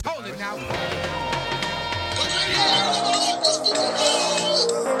out.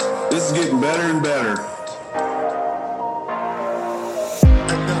 This is getting better and better.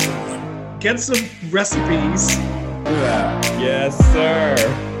 Get some recipes. Yeah. Yes, sir.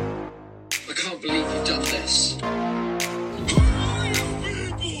 I can't believe you've done this.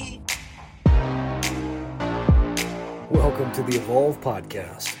 Welcome to the Evolve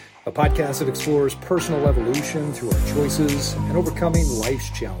Podcast, a podcast that explores personal evolution through our choices and overcoming life's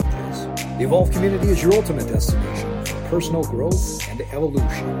challenges. The Evolve community is your ultimate destination for personal growth and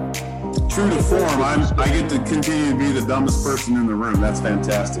evolution. True to form, I get to continue to be the dumbest person in the room. That's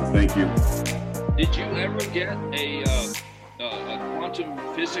fantastic. Thank you. Did you ever get a quantum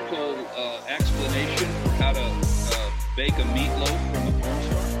physical explanation for how to bake a meatloaf from a porn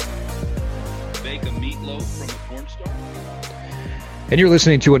star? Bake a meatloaf from a porn star? And you're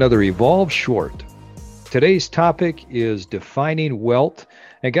listening to another Evolve Short. Today's topic is defining wealth.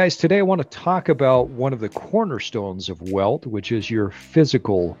 And guys, today I want to talk about one of the cornerstones of wealth, which is your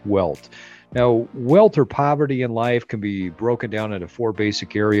physical wealth. Now, wealth or poverty in life can be broken down into four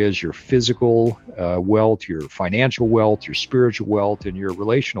basic areas: your physical wealth, your financial wealth, your spiritual wealth, and your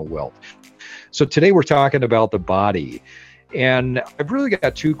relational wealth. So today we're talking about the body. And I've really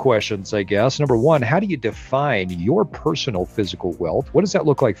got two questions, I guess. Number one, how do you define your personal physical wealth? What does that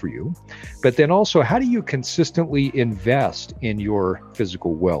look like for you? But then also, how do you consistently invest in your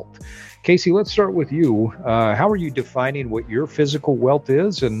physical wealth? Casey, let's start with you. How are you defining what your physical wealth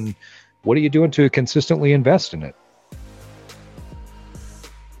is, and what are you doing to consistently invest in it?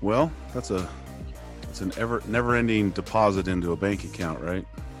 Well, that's an never-ending deposit into a bank account, right?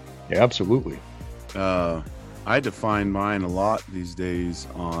 Yeah, absolutely. I define mine a lot these days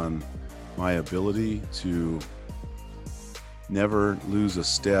on my ability to never lose a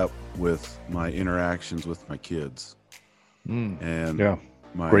step with my interactions with my kids. And yeah,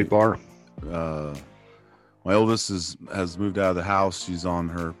 great bar. My oldest has moved out of the house. She's on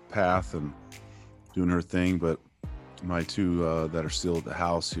her path and doing her thing. But my two that are still at the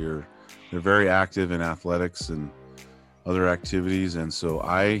house here, they're very active in athletics and other activities. And so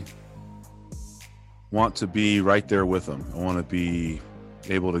I want to be right there with them. I want to be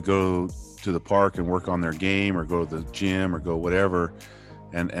able to go to the park and work on their game, or go to the gym, or go whatever,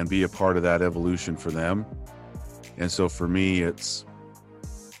 and be a part of that evolution for them. And so for me, it's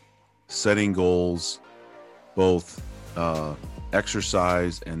setting goals, both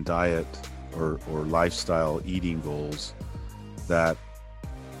exercise and diet or lifestyle eating goals that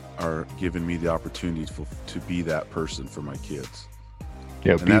are giving me the opportunity to be that person for my kids.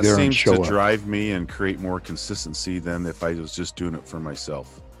 Yeah, and be that there seems and show to up. drive me and create more consistency than if I was just doing it for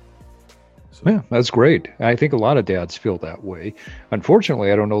myself. So. Yeah, that's great. I think a lot of dads feel that way.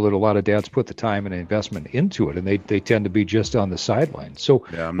 Unfortunately, I don't know that a lot of dads put the time and investment into it, and they tend to be just on the sidelines. So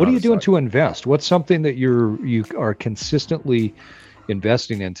what are you doing to invest? What's something that you are consistently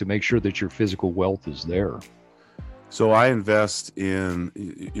investing in to make sure that your physical wealth is there? So I invest in,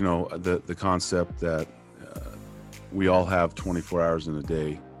 the concept that we all have 24 hours in a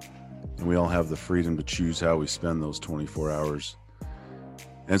day, and we all have the freedom to choose how we spend those 24 hours.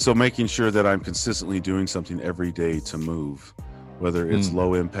 And so making sure that I'm consistently doing something every day to move, whether it's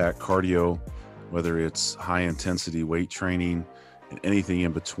low impact cardio, whether it's high intensity weight training, and anything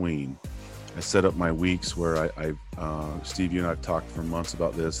in between. I set up my weeks where Steve, you and I've talked for months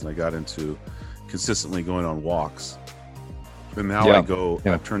about this, and I got into consistently going on walks. And now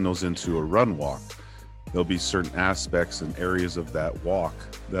I've turned those into a run walk. There'll be certain aspects and areas of that walk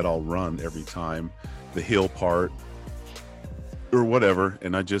that I'll run every time, the hill part or whatever.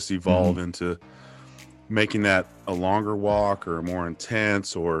 And I just evolve into making that a longer walk or more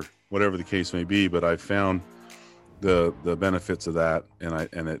intense or whatever the case may be. But I found the benefits of that,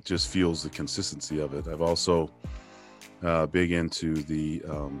 and it just fuels the consistency of it. I've also big into the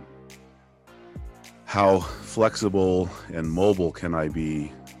how flexible and mobile can I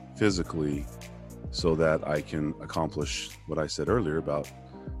be physically, so that I can accomplish what I said earlier about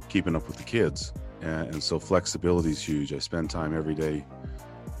keeping up with the kids. And so flexibility is huge. I spend time every day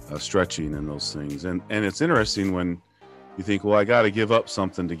stretching and those things. And it's interesting when you think, well, I got to give up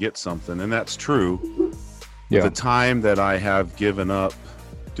something to get something. And that's true. Yeah. The time that I have given up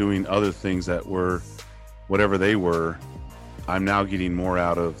doing other things that were whatever they were, I'm now getting more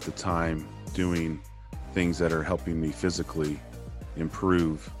out of the time doing things that are helping me physically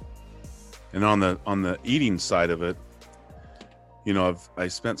improve. And on the eating side of it, I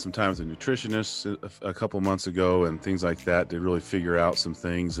spent some time with a nutritionist a couple months ago and things like that to really figure out some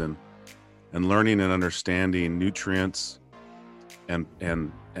things and learning and understanding nutrients and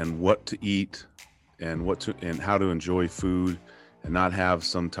what to eat and how to enjoy food and not have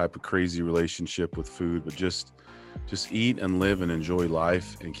some type of crazy relationship with food, but just eat and live and enjoy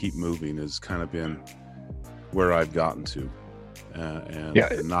life and keep moving has kind of been where I've gotten to,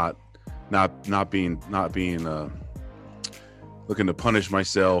 and not being looking to punish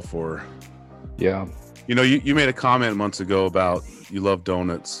myself or. Yeah. You know, you made a comment months ago about you love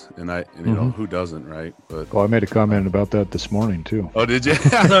donuts, and you know, who doesn't, right? But I made a comment about that this morning too. Oh, did you?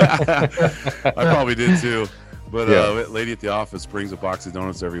 I probably did too. But Yeah. A lady at the office brings a box of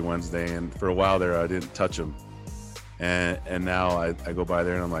donuts every Wednesday, and for a while there, I didn't touch them. And now I go by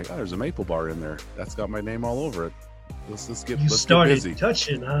there and I'm like, oh, there's a maple bar in there. That's got my name all over it. Let's get busy.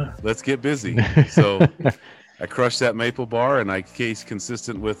 Touching, huh? Let's get busy. So I crushed that maple bar, and I case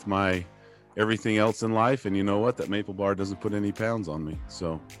consistent with my everything else in life. And you know what? That maple bar doesn't put any pounds on me.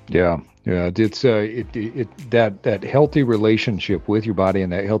 So yeah, it's that healthy relationship with your body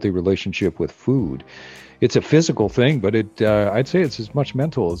and that healthy relationship with food. It's a physical thing, but I'd say it's as much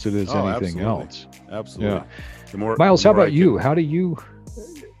mental as it is anything else. Absolutely. Yeah. Miles, how about you? How do you?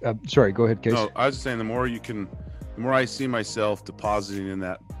 Sorry, go ahead, Case. No, I was just saying, the more I see myself depositing in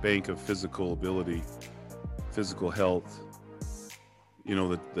that bank of physical ability, physical health, you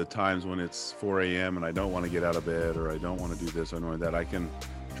know, the times when it's 4 a.m. and I don't want to get out of bed, or I don't want to do this, I know that I can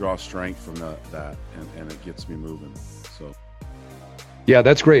draw strength from that and it gets me moving. So. Yeah,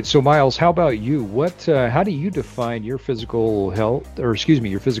 that's great. So, Miles, how about you? How do you define your physical health, or excuse me,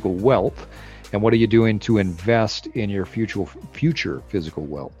 your physical wealth, and what are you doing to invest in your future physical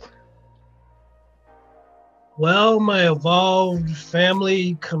wealth? Well, my evolved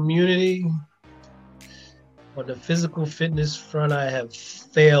family community, on the physical fitness front, I have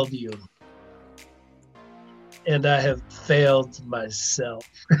failed you. And I have failed myself.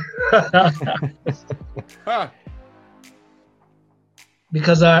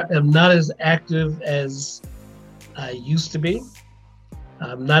 Because I am not as active as I used to be.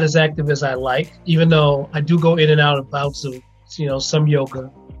 I'm not as active as I like, even though I do go in and out of bouts of, you know, some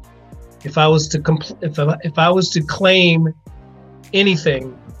yoga. If I was to claim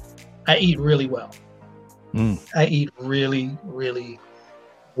anything, I eat really well. I eat really, really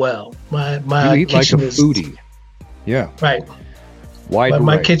well. My you eat kitchen like a foodie. Yeah. Right. Wide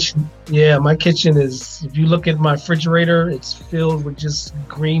my array. kitchen, my kitchen is, if you look at my refrigerator, it's filled with just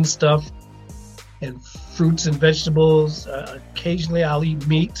green stuff and fruits and vegetables. Occasionally I'll eat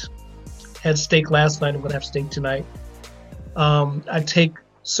meat. Had steak last night. I'm going to have steak tonight. I take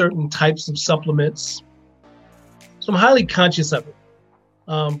certain types of supplements. So I'm highly conscious of it.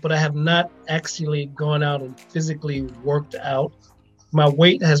 But I have not actually gone out and physically worked out. My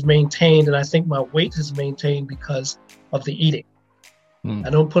weight has maintained, and I think my weight has maintained because of the eating.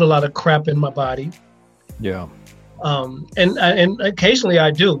 I don't put a lot of crap in my body. Yeah. And occasionally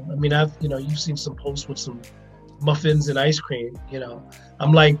I do. I mean, you've seen some posts with some muffins and ice cream. You know,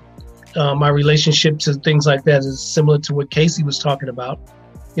 I'm like, my relationship to things like that is similar to what Casey was talking about.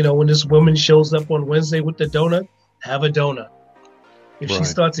 You know, when this woman shows up on Wednesday with the donut, have a donut. If she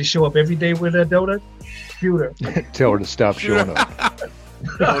starts to show up every day with a donut, shoot her. Tell her to stop showing up.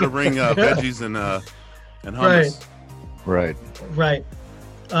 Tell her to bring veggies and hummus. Right.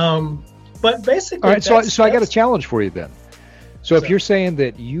 But basically, all right. So I got a challenge for you then. So if you're saying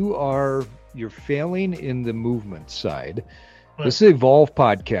that you're failing in the movement side, this is Evolve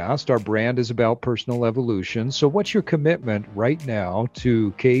Podcast. Our brand is about personal evolution. So what's your commitment right now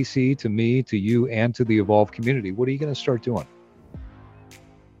to Casey, to me, to you, and to the Evolve community? What are you going to start doing?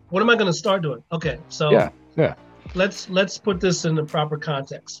 What am I going to start doing? Okay, so yeah. Let's put this in the proper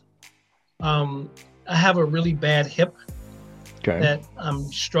context. I have a really bad hip that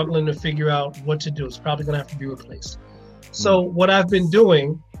I'm struggling to figure out what to do. It's probably going to have to be replaced. So what I've been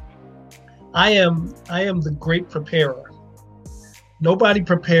doing, I am the great preparer. Nobody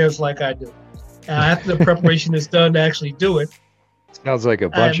prepares like I do. And after the preparation is done to actually do it. Sounds like a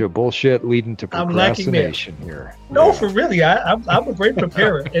bunch of bullshit leading to procrastination here. No, for really, I'm a great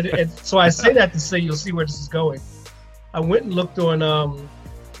preparer. and so I say that to say you'll see where this is going. I went and looked on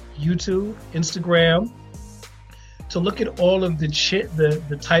YouTube, Instagram, to look at all of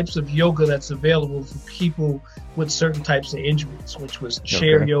the types of yoga that's available for people with certain types of injuries, which was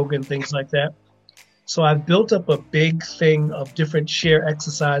chair yoga and things like that. So I've built up a big thing of different chair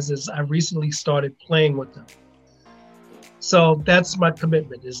exercises. I recently started playing with them. So that's my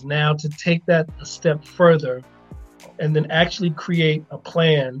commitment, is now to take that a step further and then actually create a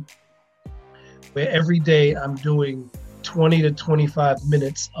plan where every day I'm doing 20 to 25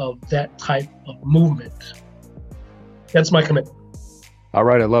 minutes of that type of movement. That's my commitment. All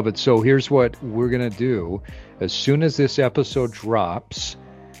right, I love it. So here's what we're going to do. As soon as this episode drops,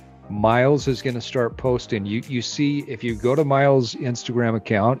 Miles is going to start posting. You see, if you go to Miles' Instagram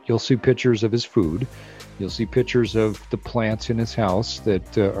account, you'll see pictures of his food. You'll see pictures of the plants in his house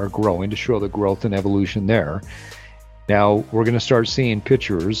that are growing to show the growth and evolution there. Now, we're going to start seeing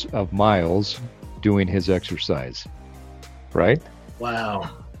pictures of Miles doing his exercise, right? Wow.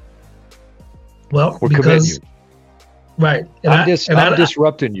 Well, we're committing you. Right. And I'm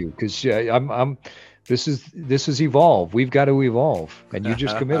disrupting you because I'm. This is evolve. We've got to evolve, and you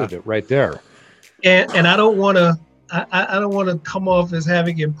just committed it right there. And I don't want to. I don't want to come off as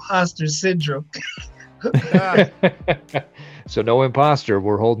having imposter syndrome. So no imposter.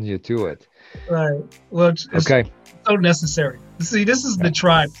 We're holding you to it. Right. Well, it's okay. So necessary. See, this is the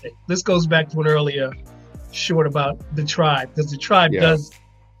tribe thing. This goes back to an earlier short about the tribe, because the tribe does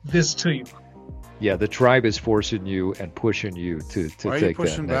this to you. Yeah, the tribe is forcing you and pushing you to take that next step. Why are you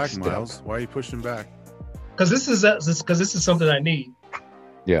pushing back, Miles? Why are you pushing back? Because this is something I need.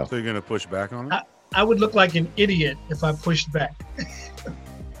 Yeah. So you're gonna push back on it? I would look like an idiot if I pushed back.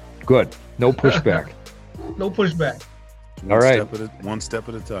 Good. No pushback. No pushback. All right. One step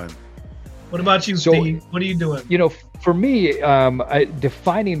at a time. What about you, Steve? What are you doing? You know, for me,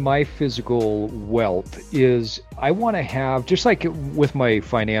 defining my physical wealth is I want to have, just like with my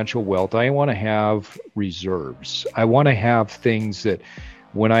financial wealth, I want to have reserves. I want to have things that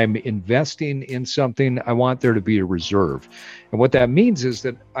when I'm investing in something, I want there to be a reserve. And what that means is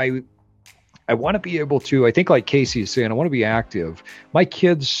that I want to be able to, I think like Casey is saying, I want to be active. My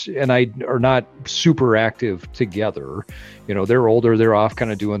kids and I are not super active together. You know, they're older, they're off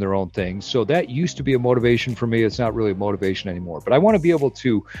kind of doing their own thing. So that used to be a motivation for me. It's not really a motivation anymore. But I want to be able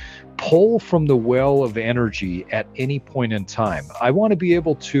to pull from the well of energy at any point in time. I want to be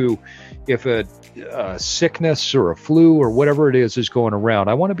able to, if a sickness or a flu or whatever it is going around,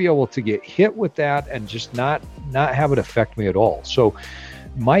 I want to be able to get hit with that and just not have it affect me at all. So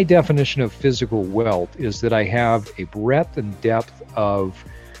my definition of physical wealth is that I have a breadth and depth of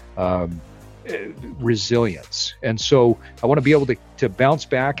resilience. And so I want to be able to bounce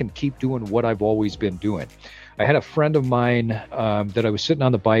back and keep doing what I've always been doing. I had a friend of mine that I was sitting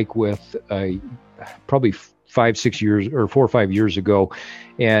on the bike with probably 4 or 5 years ago,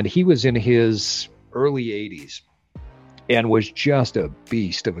 and he was in his early 80s. And was just a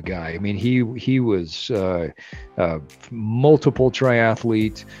beast of a guy. I mean, he was multiple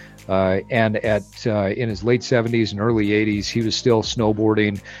triathlete, and in his late 70s and early 80s, he was still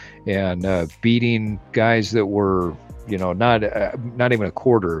snowboarding and beating guys that were, you know, not even a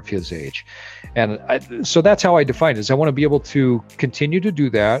quarter of his age. And so that's how I define it, is I want to be able to continue to do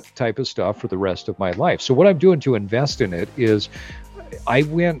that type of stuff for the rest of my life. So what I'm doing to invest in it is I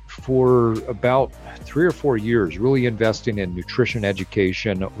went for about 3 or 4 years really investing in nutrition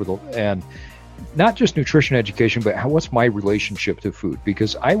education and not just nutrition education, but what's my relationship to food?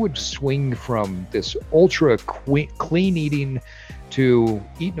 Because I would swing from this ultra clean eating to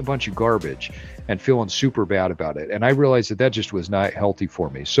eating a bunch of garbage and feeling super bad about it. And I realized that just was not healthy for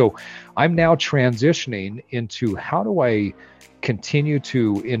me. So I'm now transitioning into how do I continue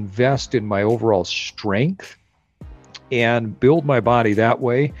to invest in my overall strength and build my body that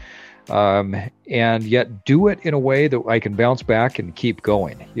way, and yet do it in a way that I can bounce back and keep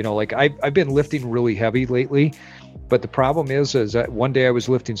going. You know, like I've been lifting really heavy lately, but the problem is that one day I was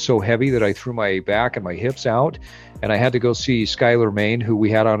lifting so heavy that I threw my back and my hips out, and I had to go see Skylar Main, who we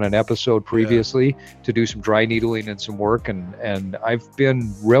had on an episode previously, to do some dry needling and some work, and I've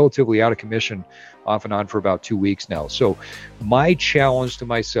been relatively out of commission off and on for about 2 weeks now. So my challenge to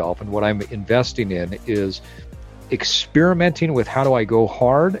myself and what I'm investing in is experimenting with how do I go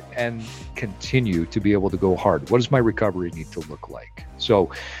hard and continue to be able to go hard. What does my recovery need to look like? So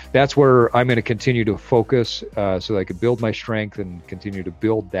that's where I'm going to continue to focus so that I can build my strength and continue to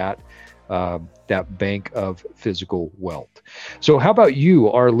build that bank of physical wealth. So how about you,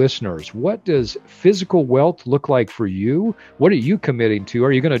 our listeners? What does physical wealth look like for you? What are you committing to?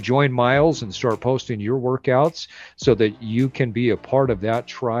 Are you going to join Miles and start posting your workouts so that you can be a part of that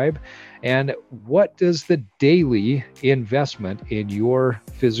tribe? And what does the daily investment in your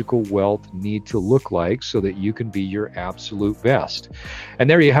physical wealth need to look like so that you can be your absolute best? And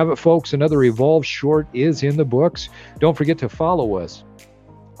there you have it, folks. Another Evolve Short is in the books. Don't forget to follow us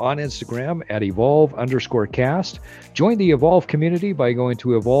on Instagram at evolve_cast. Join the Evolve community by going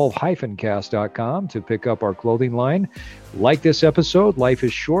to evolve-cast.com to pick up our clothing line. Like this episode, life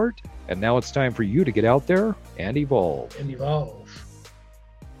is short, and now it's time for you to get out there and evolve.